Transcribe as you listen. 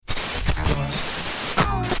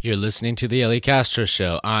You're listening to the Ellie Castro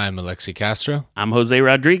Show. I'm Alexi Castro. I'm Jose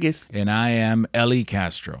Rodriguez. And I am Ellie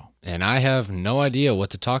Castro. And I have no idea what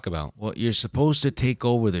to talk about. Well, you're supposed to take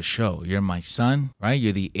over the show. You're my son, right?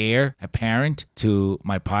 You're the heir apparent to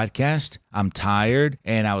my podcast. I'm tired,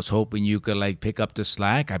 and I was hoping you could, pick up the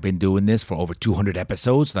slack. I've been doing this for over 200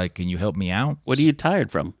 episodes. Can you help me out? What are you tired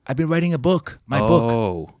from? I've been writing a book.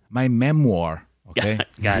 My memoir. Okay?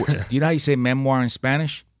 Gotcha. Do you know how you say memoir in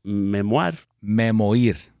Spanish? Memoir.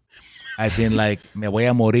 Memoir. As in, me voy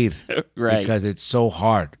a morir. Right. Because it's so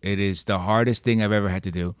hard. It is the hardest thing I've ever had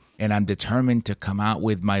to do. And I'm determined to come out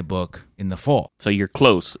with my book in the fall. So you're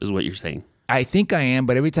close, is what you're saying. I think I am,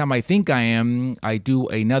 but every time I think I am, I do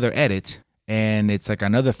another edit. And it's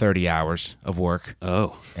another 30 hours of work.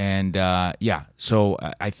 Oh. And so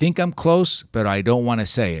I think I'm close, but I don't want to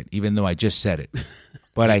say it, even though I just said it.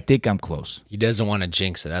 But I think I'm close. He doesn't want to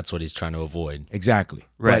jinx it. That's what he's trying to avoid. Exactly.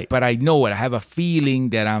 Right. But I know it. I have a feeling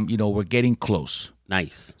that we're getting close.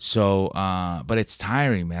 Nice. So, but it's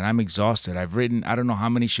tiring, man. I'm exhausted. I've written, I don't know how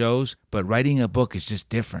many shows, but writing a book is just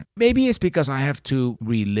different. Maybe it's because I have to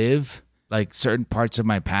relive certain parts of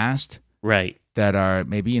my past. Right. That are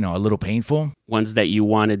maybe, a little painful. Ones that you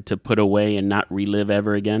wanted to put away and not relive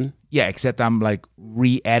ever again? Yeah, except I'm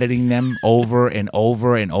re-editing them over and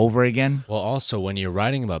over and over again. Well, also, when you're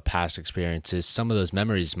writing about past experiences, some of those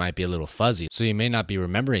memories might be a little fuzzy, so you may not be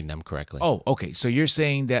remembering them correctly. Oh, okay. So you're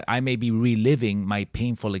saying that I may be reliving my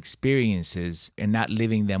painful experiences and not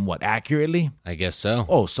living them, accurately? I guess so.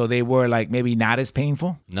 Oh, so they were maybe not as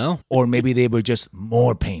painful? No. Or maybe they were just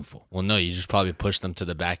more painful? Well, no, you just probably push them to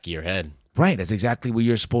the back of your head. Right, that's exactly what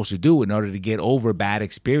you're supposed to do in order to get over bad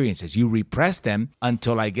experiences. You repress them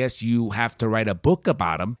until I guess you have to write a book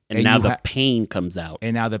about them. And now the pain comes out.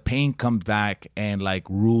 And now the pain comes back and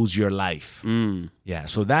rules your life. Yeah,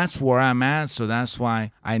 so that's where I'm at. So that's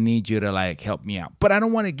why I need you to help me out. But I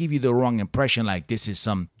don't want to give you the wrong impression this is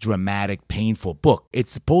some dramatic, painful book.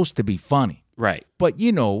 It's supposed to be funny. Right. But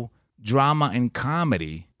drama and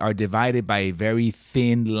comedy are divided by a very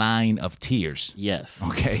thin line of tears. Yes.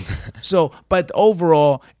 Okay. So, but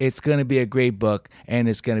overall, it's going to be a great book and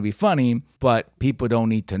it's going to be funny, but people don't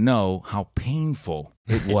need to know how painful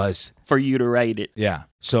it was. For you to write it. Yeah.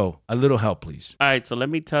 So, a little help, please. All right. So let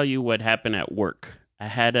me tell you what happened at work. I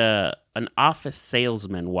had an office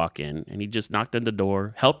salesman walk in, and he just knocked on the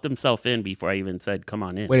door, helped himself in before I even said, come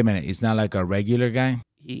on in. Wait a minute. It's not like a regular guy?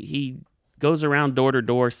 He goes around door to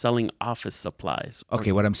door selling office supplies.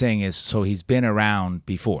 Okay, what I'm saying is, so he's been around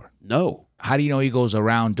before? No. How do you know he goes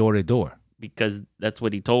around door to door? Because that's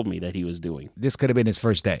what he told me that he was doing. This could have been his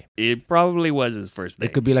first day. It probably was his first day.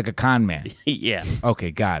 It could be like a con man. Yeah. Okay,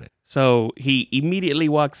 got it. So he immediately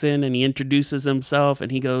walks in and he introduces himself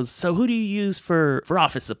and he goes, so who do you use for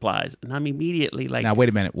office supplies? And I'm immediately Now, wait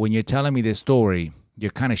a minute. When you're telling me this story, you're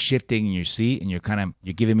kind of shifting in your seat and you're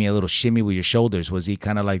giving me a little shimmy with your shoulders. Was he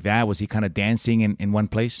kind of like that? Was he kind of dancing in one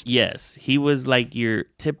place? Yes. He was your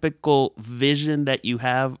typical vision that you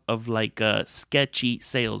have of a sketchy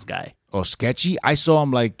sales guy. Oh, sketchy? I saw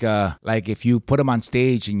him like if you put him on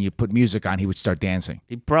stage and you put music on, he would start dancing.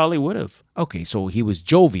 He probably would have. Okay, so he was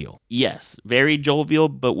jovial. Yes, very jovial,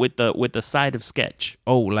 but with the side of sketch.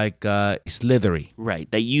 Oh, slithery. Right,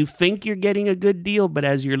 that you think you're getting a good deal, but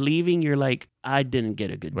as you're leaving, you're like, I didn't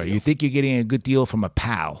get a good deal. Right, you think you're getting a good deal from a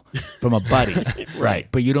pal, from a buddy. Right.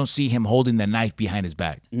 But you don't see him holding the knife behind his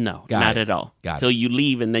back. No, not at all. Got Till you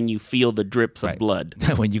leave and then you feel the drips of blood.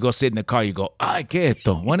 When you go sit in the car, you go, ay, ¿qué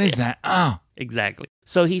esto? What is that? Ah. Exactly.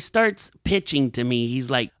 So he starts pitching to me.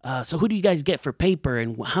 He's like, so who do you guys get for paper?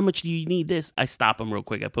 And how much do you need this? I stop him real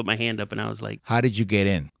quick. I put my hand up and I was like, how did you get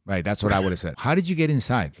in? Right. That's what I would have said. How did you get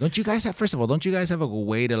inside? Don't you guys have a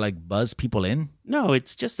way to buzz people in? No,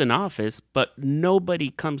 it's just an office, but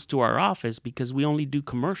nobody comes to our office because we only do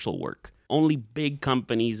commercial work. Only big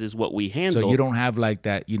companies is what we handle. So you don't have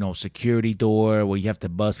that, security door where you have to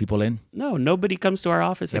buzz people in? No, nobody comes to our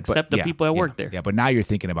office except the people that work there. Yeah, but now you're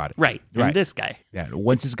thinking about it. Right. And this guy. Yeah.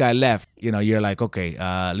 Once this guy left, you're like, okay,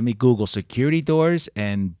 let me Google security doors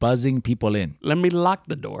and buzzing people in. Let me lock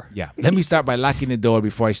the door. Yeah. Let me start by locking the door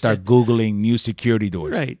before I start Googling new security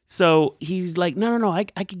doors. Right. So he's like, no, I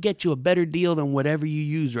could get you a better deal than whatever you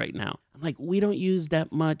use right now. I'm like, we don't use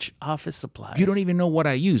that much office supplies. You don't even know what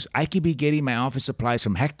I use. I could be getting my office supplies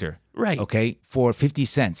from Hector. Right. Okay, for 50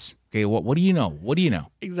 cents. Okay, what do you know? What do you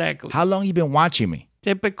know? Exactly. How long you been watching me?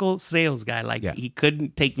 Typical sales guy. He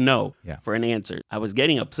couldn't take no for an answer. I was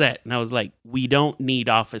getting upset and I was like, we don't need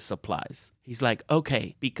office supplies. He's like,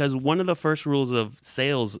 okay, because one of the first rules of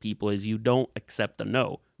sales people is you don't accept a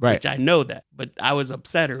no. Right. which I know that, but I was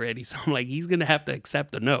upset already. So I'm like, he's going to have to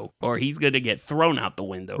accept a no, or he's going to get thrown out the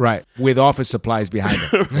window. Right. With office supplies behind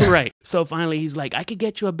him. Right. So finally he's like, I could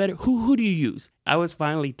get you a better, who do you use? I was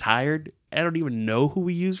finally tired. I don't even know who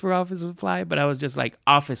we use for office supply, but I was just like,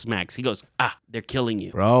 Office Max. He goes, they're killing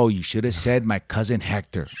you. Bro, you should have said my cousin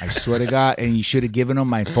Hector. I swear to God. And you should have given him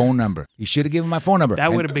my phone number. You should have given him my phone number.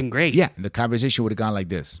 That would have been great. Yeah. The conversation would have gone like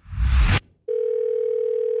this.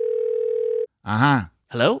 Uh-huh.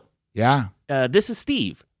 Hello? Yeah. This is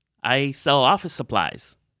Steve. I sell office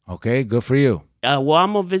supplies. Okay. Good for you. Well,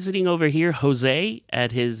 I'm visiting over here, Jose,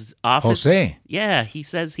 at his office. Jose? Yeah, he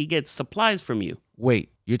says he gets supplies from you. Wait,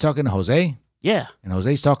 you're talking to Jose? Yeah. And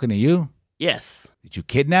Jose's talking to you? Yes. Did you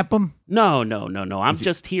kidnap him? No. I'm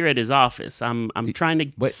just here at his office. I'm trying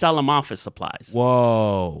to sell him office supplies.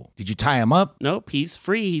 Whoa. Did you tie him up? Nope, he's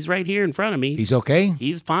free. He's right here in front of me. He's okay?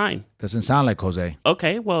 He's fine. Doesn't sound like Jose.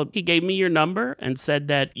 Okay, well, he gave me your number and said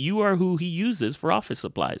that you are who he uses for office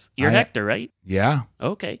supplies. You're Hector, right? Yeah.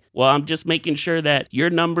 Okay. Well, I'm just making sure that your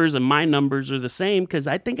numbers and my numbers are the same because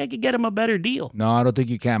I think I could get him a better deal. No, I don't think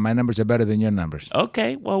you can. My numbers are better than your numbers.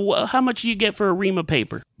 Okay. Well, how much do you get for a ream of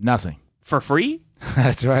paper? Nothing. For free?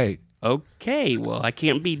 That's right. Okay. Well, I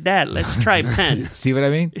can't beat that. Let's try pens. See what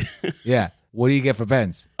I mean? Yeah. What do you get for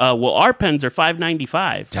pens? Well, our pens are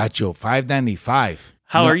 $5.95. Chacho, $5.95.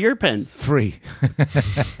 How are your pens? Free.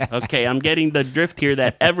 Okay, I'm getting the drift here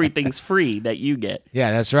that everything's free that you get.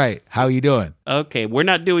 Yeah, that's right. How you doing? Okay, we're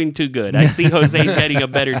not doing too good. I see Jose's getting a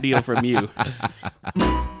better deal from you.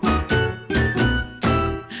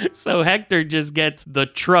 So Hector just gets the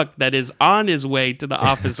truck that is on his way to the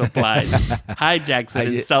office supplies, hijacks it,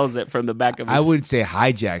 and sells it from the back of his... I wouldn't say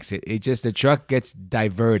hijacks it. It's just the truck gets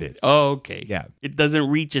diverted. Oh, okay. Yeah. It doesn't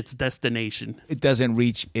reach its destination. It doesn't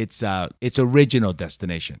reach its original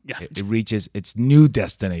destination. Gotcha. It reaches its new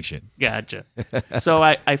destination. Gotcha. So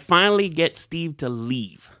I finally get Steve to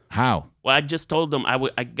leave. How? Well, I just told him,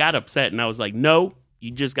 I got upset, and I was like, no. You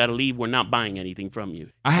just got to leave. We're not buying anything from you.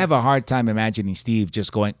 I have a hard time imagining Steve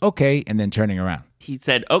just going, okay, and then turning around. He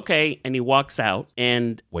said, okay, and he walks out,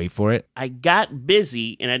 and wait for it. I got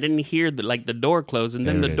busy, and I didn't hear the door close, and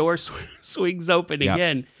then the door swings open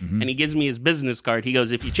again, and he gives me his business card. He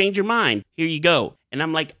goes, if you change your mind, here you go. And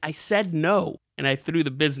I'm like, I said no. And I threw the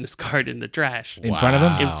business card in the trash. In front of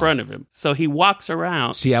him? In front of him. So he walks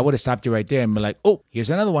around. See, I would have stopped you right there and been like, oh, here's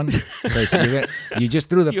another one. You just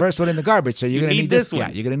threw the first one in the garbage, so you're going to need this one. Yeah,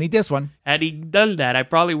 you're going to need this one. Had he done that, I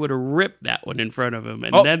probably would have ripped that one in front of him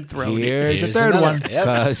and then thrown it. Here's the third one,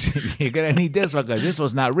 because you're going to need this one, because this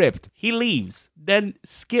was not ripped. He leaves. Then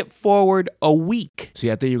skip forward a week. See,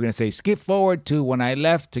 I thought you were going to say skip forward to when I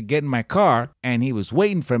left to get in my car, and he was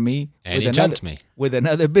waiting for me. And he jumped me. With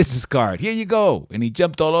another business card. Here you go. And he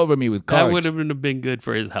jumped all over me with cards. That would have been good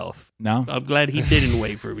for his health. No? I'm glad he didn't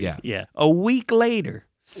wait for me. Yeah. A week later,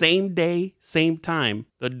 same day, same time,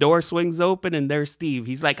 the door swings open and there's Steve.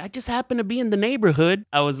 He's like, I just happened to be in the neighborhood.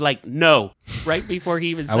 I was like, no. Right before he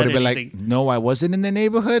even said anything. I would have been like, no, I wasn't in the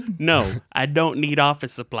neighborhood. No, I don't need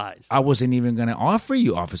office supplies. I wasn't even going to offer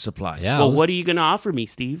you office supplies. Yeah. Well, what are you going to offer me,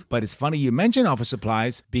 Steve? But it's funny you mention office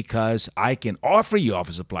supplies because I can offer you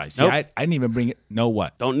office supplies. See, nope. I didn't even bring it. No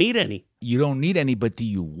what? Don't need any. You don't need any, but do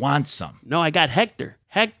you want some? No, I got Hector.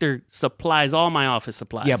 Hector supplies all my office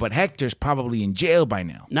supplies. Yeah, but Hector's probably in jail by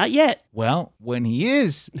now. Not yet. Well, when he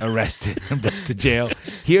is arrested and brought to jail,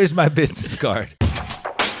 here's my business card.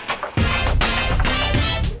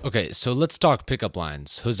 Okay, so let's talk pickup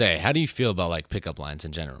lines. Jose, how do you feel about pickup lines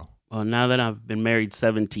in general? Well, now that I've been married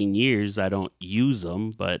 17 years, I don't use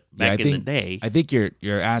them, but back in the day. I think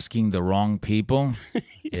you're asking the wrong people.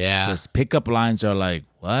 Yeah. Because pickup lines are like,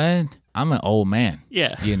 what? I'm an old man.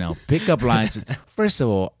 Yeah. Pickup lines. First of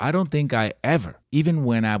all, I don't think I ever, even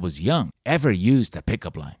when I was young, ever used a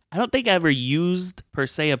pickup line. I don't think I ever used, per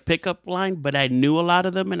se, a pickup line, but I knew a lot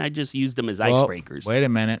of them, and I just used them as icebreakers. Wait a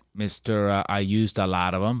minute, Mr. I used a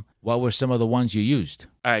lot of them. What were some of the ones you used?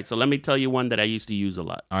 All right, so let me tell you one that I used to use a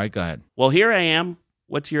lot. All right, go ahead. Well, here I am.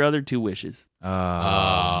 What's your other 2 wishes? Oh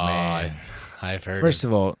man. I've heard First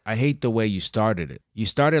of all, I hate the way you started it. You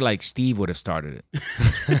started like Steve would have started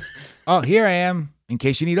it. Oh, here I am, in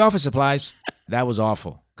case you need office supplies. That was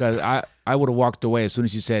awful. Because I would have walked away as soon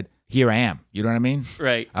as you said, here I am. You know what I mean?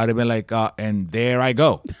 Right. I would have been like, and there I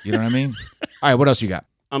go. You know what I mean? All right, what else you got?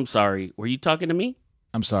 I'm sorry. Were you talking to me?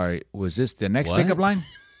 I'm sorry. Was this the next What? pickup line?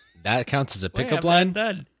 That counts as a pickup Wait, I'm line? not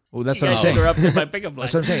done. Well, that's You what I'm guys saying. interrupted my pickup line.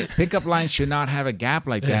 That's what I'm saying. Pickup lines should not have a gap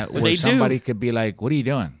like that where They do. somebody could be like, what are you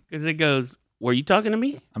doing? Because it goes, were you talking to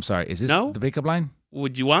me? I'm sorry. Is this No. the pickup line?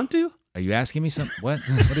 Would you want to? Are you asking me something? What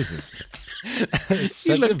is this?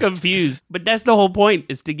 You look confused. But that's the whole point,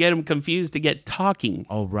 is to get them confused, to get talking.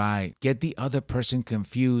 Oh, right. Get the other person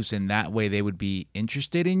confused, and that way they would be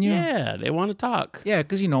interested in you. Yeah, they want to talk. Yeah,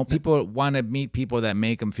 because, people want to meet people that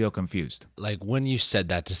make them feel confused. Like when you said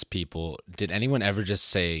that to people, did anyone ever just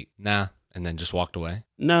say, nah, and then just walked away?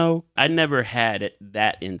 No, I never had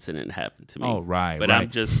that incident happen to me. Oh, right. But right.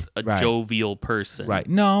 I'm just a jovial person. Right.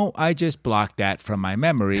 No, I just blocked that from my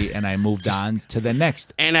memory and I moved on to the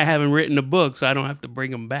next. And I haven't written a book, so I don't have to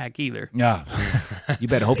bring them back either. Yeah. You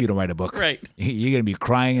better hope you don't write a book. Right. You're going to be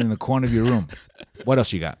crying in the corner of your room. What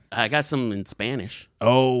else you got? I got some in Spanish.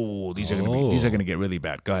 Oh, these are going to get really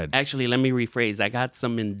bad. Go ahead. Actually, let me rephrase. I got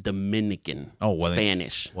some in Dominican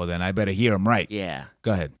Spanish. Then I better hear them right. Yeah.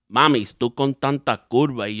 Go ahead. Mamis, tú con tanta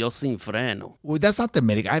curva y yo sin freno. Well, that's not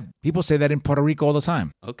Dominican. People say that in Puerto Rico all the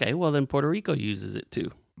time. Okay, well then Puerto Rico uses it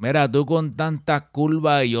too. Mira, tú con tanta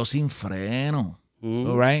curva y yo sin freno.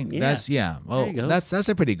 All right? Yeah. Well, that's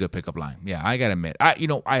a pretty good pickup line. Yeah, I got to admit.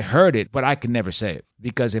 I heard it, but I could never say it.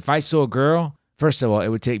 Because if I saw a girl, first of all, it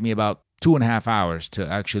would take me about 2.5 hours to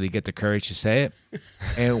actually get the courage to say it.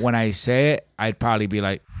 And when I say it, I'd probably be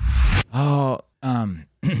like,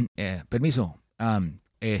 permiso,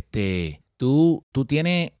 tú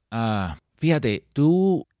tienes, fíjate,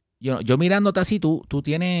 yo mirándote así, tú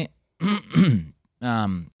tienes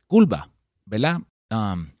curva, ¿verdad?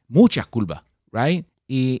 Muchas curvas, right?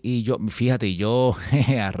 Y yo, fíjate, yo,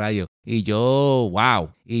 a rayo, y yo,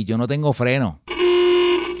 wow, y yo no tengo freno.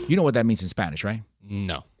 You know what that means in Spanish, right?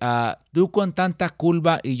 No. Tú con tantas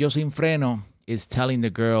curvas y yo sin freno is telling the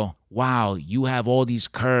girl, wow, you have all these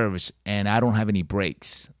curves and I don't have any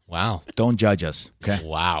brakes. Wow. Don't judge us, okay?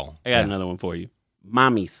 Wow. I got another one for you.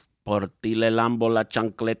 Mamis, por ti le lambo la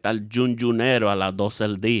chancleta al junjunero a las 12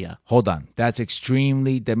 del día. Hold on. That's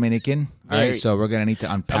extremely Dominican. All right, so we're going to need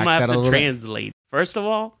to unpack that a little bit. I'm going to have to translate. First of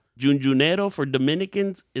all, junjunero for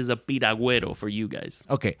Dominicans is a piragüero for you guys.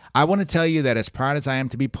 Okay, I want to tell you that as proud as I am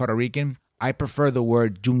to be Puerto Rican, I prefer the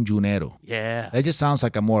word junjunero. Yeah. That just sounds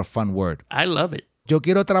like a more fun word. I love it. Yo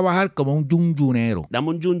quiero trabajar como un junjunero. Dame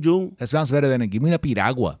un junjun. That sounds better than give me una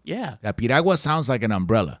piragua. Yeah. La piragua sounds like an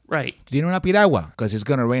umbrella. Right. ¿Tiene una piragua? Because it's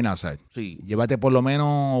going to rain outside. Sí. Llévate por lo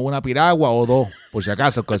menos una piragua o dos, por si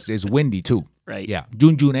acaso, because it's windy too. Right. Yeah.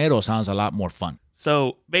 Junjunero sounds a lot more fun.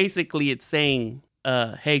 So basically it's saying,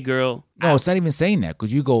 hey girl. No, it's not even saying that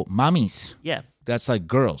because you go, mamis. Yeah. That's like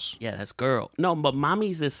girls. Yeah, that's girl. No, but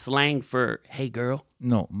mommies is slang for, hey, girl.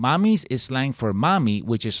 No, mommies is slang for mommy,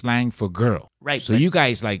 which is slang for girl. Right. So you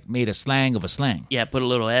guys like made a slang of a slang. Yeah, put a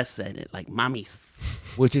little S in it, like mommies.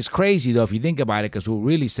 Which is crazy, though, if you think about it, because we're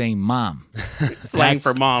really saying mom. Slang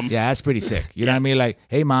for mom. Yeah, that's pretty sick. You know what I mean? Like,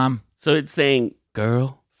 hey, mom. So it's saying,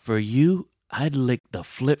 girl, for you, I'd lick the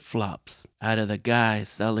flip-flops out of the guy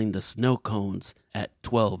selling the snow cones at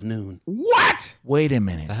 12 noon. What? Wait a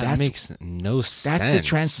minute. That makes no sense. That's the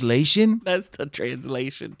translation? That's the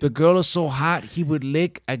translation. The girl is so hot, he would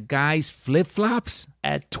lick a guy's flip-flops?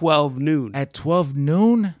 At 12 noon. At 12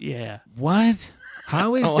 noon? Yeah. What?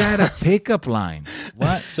 How is that a pickup line? What?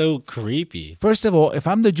 That's so creepy. First of all, if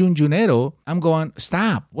I'm the junjunero, I'm going,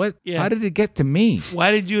 stop. What? Yeah. How did it get to me?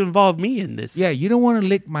 Why did you involve me in this? Yeah, you don't want to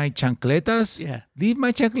lick my chancletas? Yeah. Leave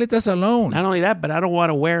my chancletas alone. Not only that, but I don't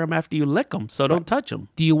want to wear them after you lick them, so don't touch them.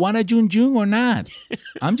 Do you want a junjun or not?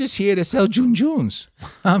 I'm just here to sell junjuns.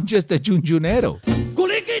 I'm just a junjunero. All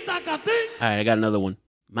right, I got another one.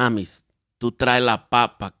 Mamis, tú traes la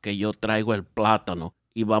papa que yo traigo el plátano.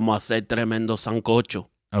 Y vamos a hacer tremendo sancocho.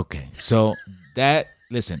 Okay, so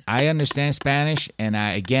listen, I understand Spanish, and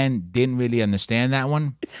I, again, didn't really understand that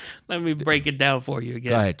one. Let me break it down for you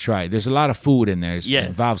again. Go ahead, try it. There's a lot of food in there. It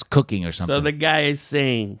involves cooking or something. So the guy is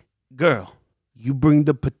saying, girl, you bring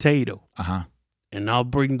the potato. Uh-huh. And I'll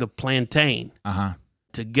bring the plantain. Uh-huh.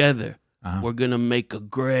 Together, we're going to make a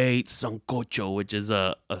great sancocho, which is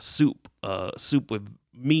a soup with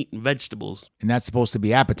meat and vegetables. And that's supposed to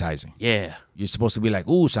be appetizing. Yeah. You're supposed to be like,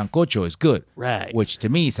 ooh, sancocho is good. Right. Which to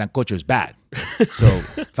me, sancocho is bad. So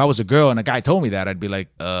if I was a girl and a guy told me that, I'd be like,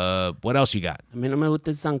 what else you got? A mí no me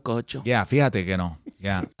gusta el sancocho. Yeah, fíjate que no.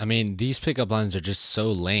 Yeah. I mean, these pickup lines are just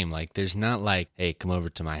so lame. Like, there's not like, hey, come over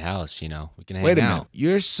to my house, we can hang out. Wait a minute.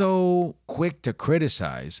 You're so quick to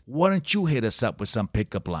criticize. Why don't you hit us up with some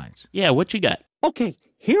pickup lines? Yeah, what you got? Okay,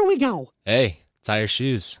 here we go. Hey, tie your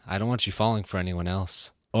shoes. I don't want you falling for anyone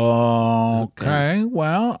else. Okay.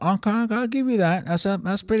 Well, I'll give you that.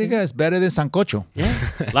 That's pretty good. It's better than sancocho. Yeah,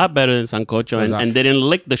 a lot better than sancocho, and they didn't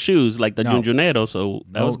lick the shoes like the junjunero, so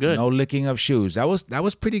that was good. No licking of shoes. That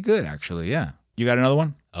was pretty good, actually. Yeah. You got another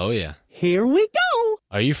one? Oh, yeah. Here we go.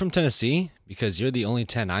 Are you from Tennessee? Because you're the only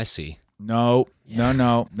 10 I see. No.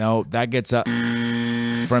 That gets up.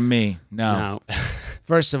 From me, no. No.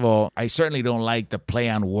 First of all, I certainly don't like the play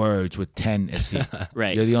on words with Tennessee.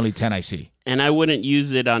 Right. You're the only 10 I see. And I wouldn't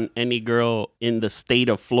use it on any girl in the state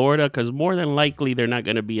of Florida because more than likely they're not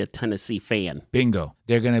going to be a Tennessee fan. Bingo.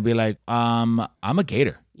 They're going to be like, I'm a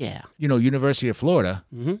Gator. Yeah. University of Florida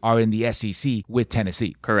are in the SEC with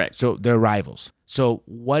Tennessee. Correct. So they're rivals. So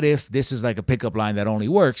what if this is like a pickup line that only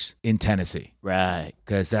works in Tennessee? Right.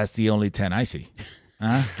 Because that's the only 10 I see.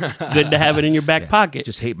 Good to have it in your back pocket.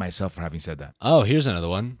 Just hate myself for having said that. Oh, here's another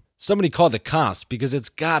one. Somebody called the cops because it's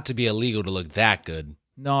got to be illegal to look that good.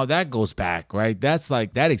 No, that goes back, right? That's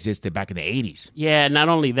like, that existed back in the 80s. Yeah, not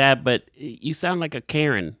only that, but you sound like a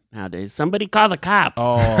Karen nowadays. Somebody call the cops.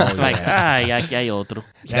 Oh, it's like, ya que hay otro.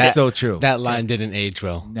 That's so true. That line didn't age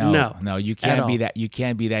well. No, you can't At be all. that. You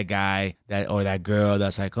can't be that guy or that girl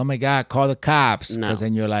that's like, oh my God, call the cops. No. Because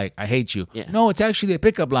then you're like, I hate you. Yeah. No, it's actually a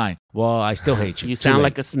pickup line. Well, I still hate you. You Too sound late.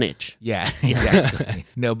 like a snitch. Yeah, exactly.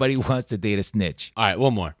 Nobody wants to date a snitch. All right,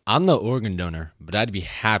 one more. I'm no organ donor, but I'd be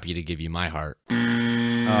happy to give you my heart.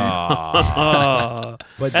 Oh,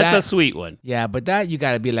 But that's that, a sweet one. yeah, but that you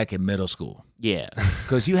got to be like in middle school. Yeah.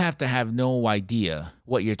 Because you have to have no idea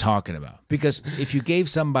what you're talking about. Because if you gave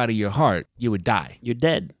somebody your heart, you would die. You're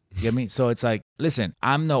dead. You get me? So it's like, listen,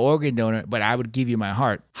 I'm no organ donor, but I would give you my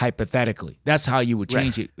heart, hypothetically. That's how you would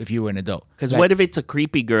change it if you were an adult. Because Like, what if it's a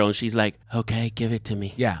creepy girl and she's like, okay, give it to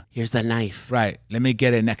me. Yeah. Here's the knife. Right. Let me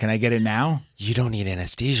get it now. Can I get it now? You don't need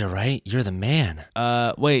anesthesia, right? You're the man.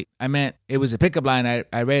 Wait, I meant it was a pickup line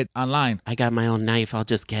I read online. I got my own knife. I'll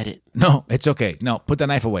just get it. No, it's okay. No, put the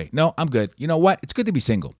knife away. No, I'm good. You know what? It's good to be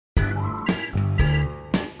single.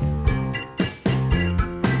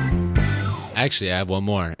 Actually, I have one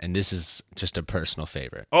more, and this is just a personal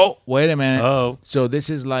favorite. Oh, wait a minute. Oh. So this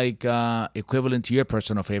is like equivalent to your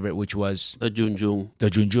personal favorite, which was The Junjun.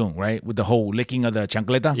 the junjun, right? With the whole licking of the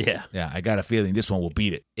chancleta? Yeah. Yeah, I got a feeling this one will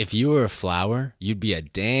beat it. If you were a flower, you'd be a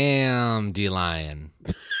damn D-lion.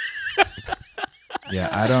 Yeah,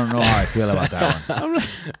 I don't know how I feel about that one.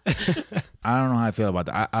 I don't know how I feel about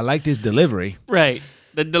that. I like this delivery. Right.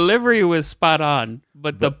 The delivery was spot on,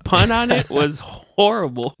 but the pun on it was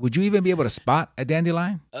horrible. Would you even be able to spot a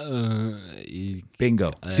dandelion?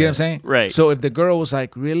 Bingo. See what I'm saying? Right. So if the girl was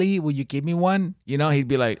like, really? Will you give me one? You know, he'd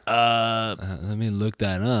be like, let me look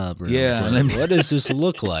that up. real Yeah, quick. let me- What does this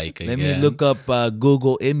look like let me again? look up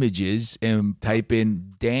Google Images and type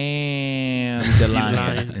in damn the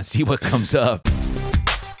lion and see what comes up.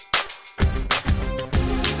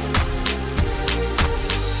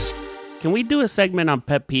 Can we do a segment on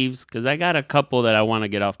pet peeves? Because I got a couple that I want to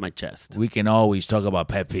get off my chest. We can always talk about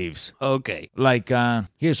pet peeves. Okay. Like,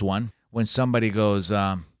 here's one. When somebody goes,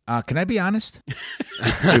 can I be honest?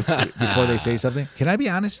 Before they say something. Can I be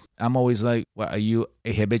honest? I'm always like, what, are you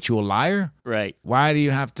a habitual liar? Right. Why do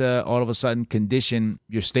you have to all of a sudden condition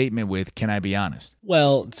your statement with, can I be honest?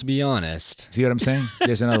 Well, to be honest, See what I'm saying?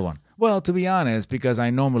 There's another one. Well, to be honest, because I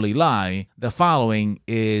normally lie, the following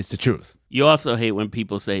is the truth. You also hate when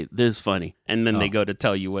people say, this is funny, and then they go to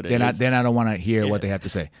tell you what it is. Then I don't want to hear what they have to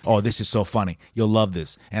say. Oh, this is so funny. You'll love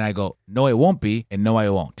this. And I go, no, it won't be. And no, I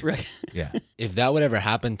won't. Right. Yeah. if that would ever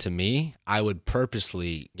happen to me, I would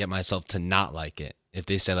purposely get myself to not like it. If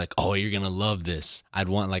they say like, oh, you're going to love this, I'd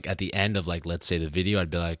want like at the end of like, let's say the video, I'd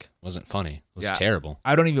be like, wasn't funny. It was terrible.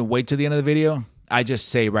 I don't even wait to the end of the video. I just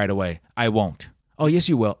say right away, I won't. Oh, yes,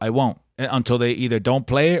 you will. I won't. Until they either don't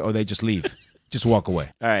play it or they just leave. Just walk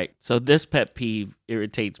away. All right. So this pet peeve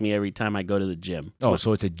irritates me every time I go to the gym. Oh,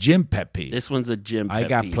 so it's a gym pet peeve. This one's a gym pet I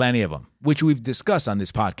got peeve. plenty of them, which we've discussed on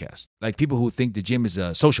this podcast. Like people who think the gym is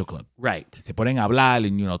a social club. Right. Se ponen a hablar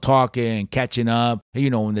and, talking, catching up.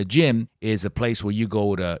 And, the gym is a place where you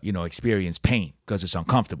go to, experience pain because it's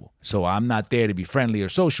uncomfortable. So I'm not there to be friendly or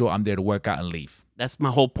social. I'm there to work out and leave. That's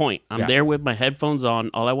my whole point. I'm Yeah. there with my headphones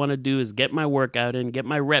on. All I want to do is get my workout in, get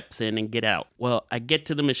my reps in, and get out. Well, I get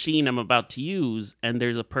to the machine I'm about to use, and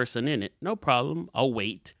there's a person in it. No problem. I'll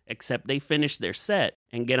wait. Except they finish their set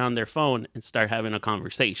and get on their phone and start having a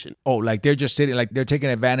conversation. Oh, like they're just sitting, like they're taking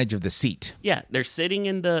advantage of the seat. Yeah, they're sitting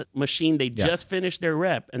in the machine. They just finished their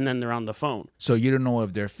rep, and then they're on the phone. So you don't know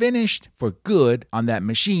if they're finished for good on that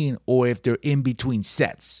machine or if they're in between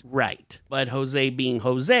sets. Right. But Jose being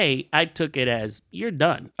Jose, I took it as, you're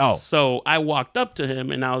done. Oh. So I walked up to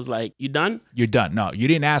him, and I was like, you done? You're done. No, you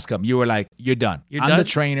didn't ask him. You were like, you're done. You're I'm done? the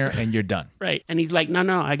trainer and you're done. Right. And he's like,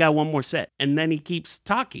 no, I got one more set. And then he keeps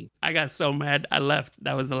talking. I got so mad. I left.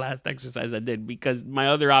 That was the last exercise I did because my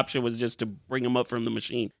other option was just to bring him up from the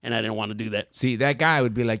machine. And I didn't want to do that. See, that guy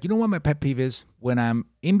would be like, you know what my pet peeve is? When I'm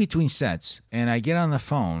in between sets and I get on the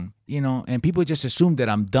phone, and people just assume that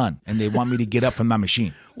I'm done and they want me to get up from my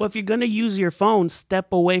machine. Well, if you're going to use your phone,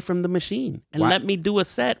 step away from the machine and let me do a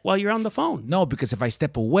set while you're on the phone. No, because if I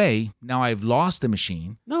step away, now I've lost the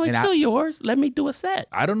machine. No, it's still yours. Let me do a set.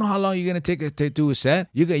 I don't know how long you're going to take to do a set.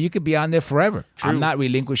 You could be on there forever. True. I'm not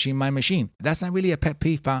relinquishing my machine. That's not really a pet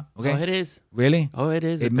peeve, pal. Okay? Oh, it is. Really? Oh, it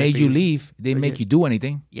is. It made you leave. It didn't make you do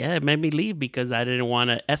anything. Yeah, it made me leave because I didn't want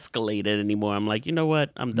to escalate it anymore. I'm like, you know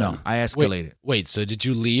what? I'm done. No, I escalated. Wait, so did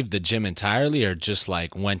you leave the gym entirely or just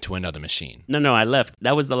like went to another machine? No, I left.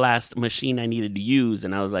 That was the last machine I needed to use.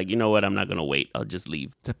 And I was like, you know what? I'm not going to wait. I'll just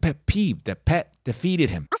leave. The pet peeve. The pet defeated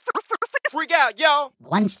him. Freak out, yo!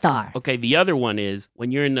 1 star. Okay, the other one is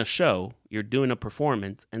when you're in a show, you're doing a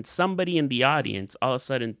performance, and somebody in the audience all of a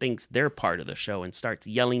sudden thinks they're part of the show and starts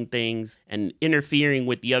yelling things and interfering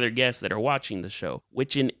with the other guests that are watching the show,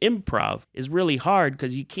 which in improv is really hard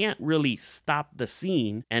because you can't really stop the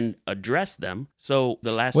scene and address them. So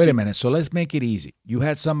the last Wait a minute. So let's make it easy. You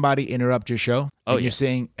had somebody interrupt your show, Oh, and yeah. you're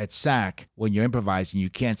saying at SAC, when you're improvising, you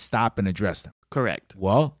can't stop and address them. Correct.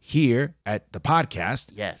 Well, here at the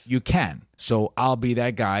podcast, Yes. you can. So I'll be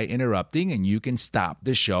that guy interrupting, and you can stop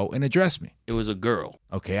the show and address me. It was a girl.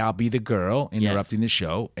 Okay, I'll be the girl interrupting the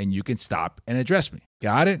show, and you can stop and address me.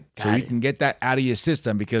 Got it? So Got you it. can get that out of your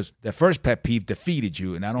system because the first pet peeve defeated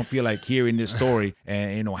you, and I don't feel like hearing this story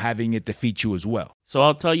and having it defeat you as well. So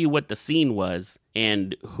I'll tell you what the scene was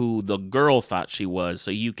and who the girl thought she was so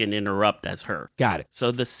you can interrupt as her. Got it.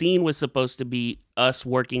 So the scene was supposed to be us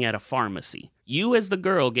working at a pharmacy. You as the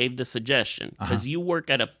girl gave the suggestion because you work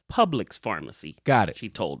at a Publix pharmacy. Got it. She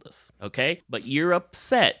told us, okay? But you're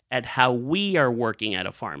upset at how we are working at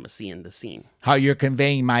a pharmacy in the scene. How you're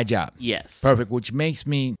conveying my job. Yes. Perfect, which makes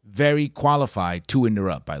me very qualified to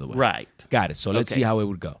interrupt, by the way. Right. Got it. So let's Okay. see how it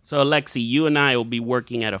would go. So Alexi, you and I will be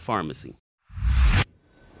working at a pharmacy.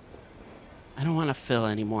 I don't want to fill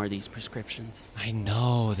any more of these prescriptions. I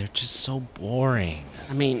know, they're just so boring.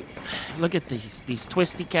 I mean, look at these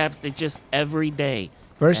twisty caps. They just every day.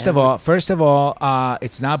 First of all,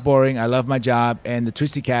 it's not boring. I love my job, and the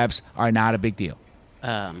twisty caps are not a big deal.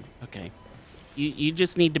 Okay. You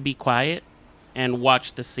just need to be quiet and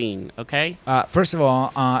watch the scene, okay? First of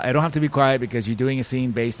all, I don't have to be quiet because you're doing a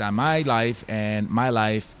scene based on my life, and my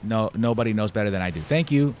life, nobody knows better than I do.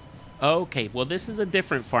 Thank you. Okay, well, this is a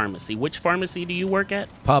different pharmacy. Which pharmacy do you work at?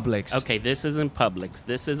 Publix. Okay, this isn't Publix.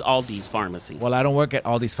 This is Aldi's pharmacy. Well, I don't work at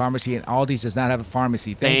Aldi's pharmacy, and Aldi's does not have a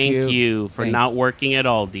pharmacy. Thank you for not working at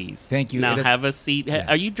Aldi's. Thank you. Now It is- have a seat. Yeah.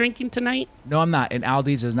 Are you drinking tonight? No, I'm not. And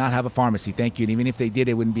Aldi's does not have a pharmacy. Thank you. And even if they did,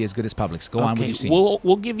 it wouldn't be as good as Publix. Go on with your scene.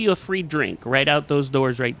 We'll give you a free drink right out those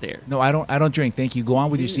doors right there. No, I don't drink. Thank you. Go on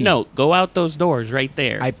with your scene. No, go out those doors right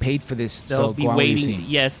there. I paid for this, They'll so be go on with your waiting. scene.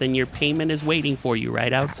 Yes, and your payment is waiting for you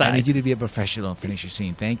right outside. I need you to be a professional and finish your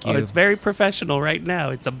scene. Thank you. Oh, it's very professional right now.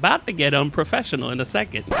 It's about to get unprofessional in a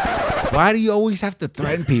second. Why do you always have to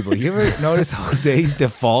threaten people? You ever notice Jose's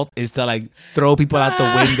default is to like throw people out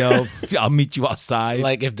the window? I'll meet you outside.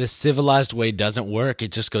 Like if the civilized way doesn't work,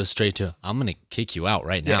 it just goes straight to, I'm going to kick you out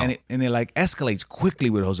right now. Yeah, and it like escalates quickly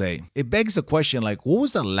with Jose. It begs the question, like, what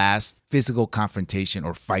was the last physical confrontation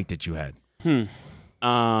or fight that you had?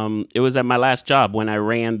 It was at my last job when I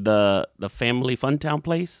ran the Family Funtown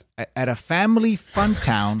place. At a family fun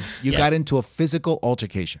town, you Yeah. got into a physical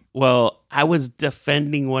altercation. Well, I was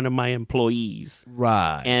defending one of my employees,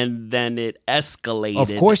 Right. and then it escalated.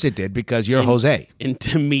 Of course it did, because you're Jose.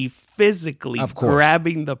 into me physically Of course.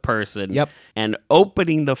 grabbing the person Yep. and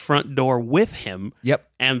opening the front door with him Yep.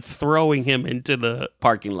 and throwing him into the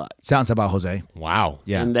parking lot. Sounds about Jose. Wow.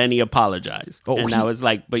 Yeah. And then he apologized. Oh, and he- I was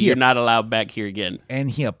like, but he- you're not allowed back here again.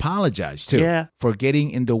 And he apologized, too, Yeah. for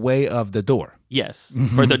getting in the way of the door. Yes.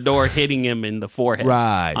 For the door hitting him in the forehead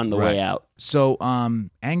Right. on the right. way out. So,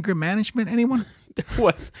 anger management, anyone? There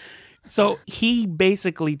was. So he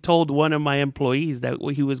basically told one of my employees that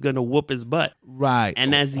he was going to whoop his butt. Right.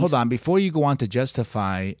 And as Hold he's- on. Before you go on to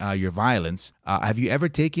justify your violence, have you ever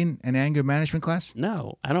taken an anger management class?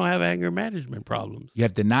 No, I don't have anger management problems. You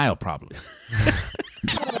have denial problems.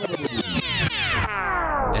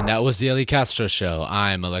 And that was the Ellie Castro Show.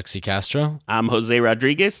 I'm Alexi Castro. I'm Jose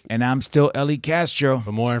Rodriguez. And I'm still Ellie Castro.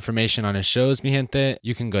 For more information on his shows, mi gente,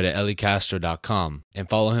 you can go to elliecastro.com and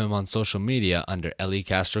follow him on social media under Ellie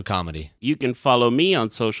Castro Comedy. You can follow me on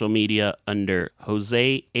social media under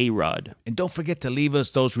Jose A-Rod. And don't forget to leave us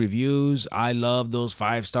those reviews. I love those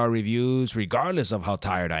 5-star reviews, regardless of how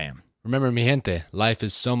tired I am. Remember, mi gente, life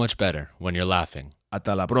is so much better when you're laughing.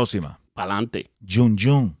 Hasta la próxima. Pa'lante. Jun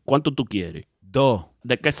Jun. ¿Cuánto tú quieres? Do.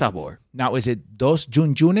 ¿De qué sabor? Now, is it dos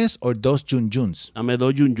Jun Junes or dos Jun Juns? Dame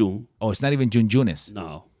dos yun yun. Oh, it's not even Jun Junes.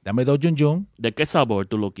 No. Dame 2 yun yun. ¿De qué sabor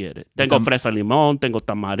tú lo quieres? Tengo fresa limón, tengo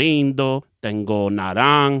tamarindo, tengo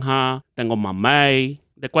naranja, tengo mamey.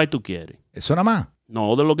 ¿De cuál tú quieres? Eso nada más.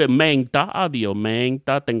 No, de lo que menta. Adiós,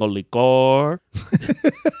 menta. Tengo licor.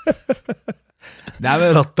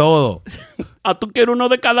 Dámelos todos. ¿Tú quieres uno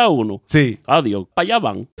de cada uno? Sí. Adiós. Para allá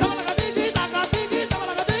van.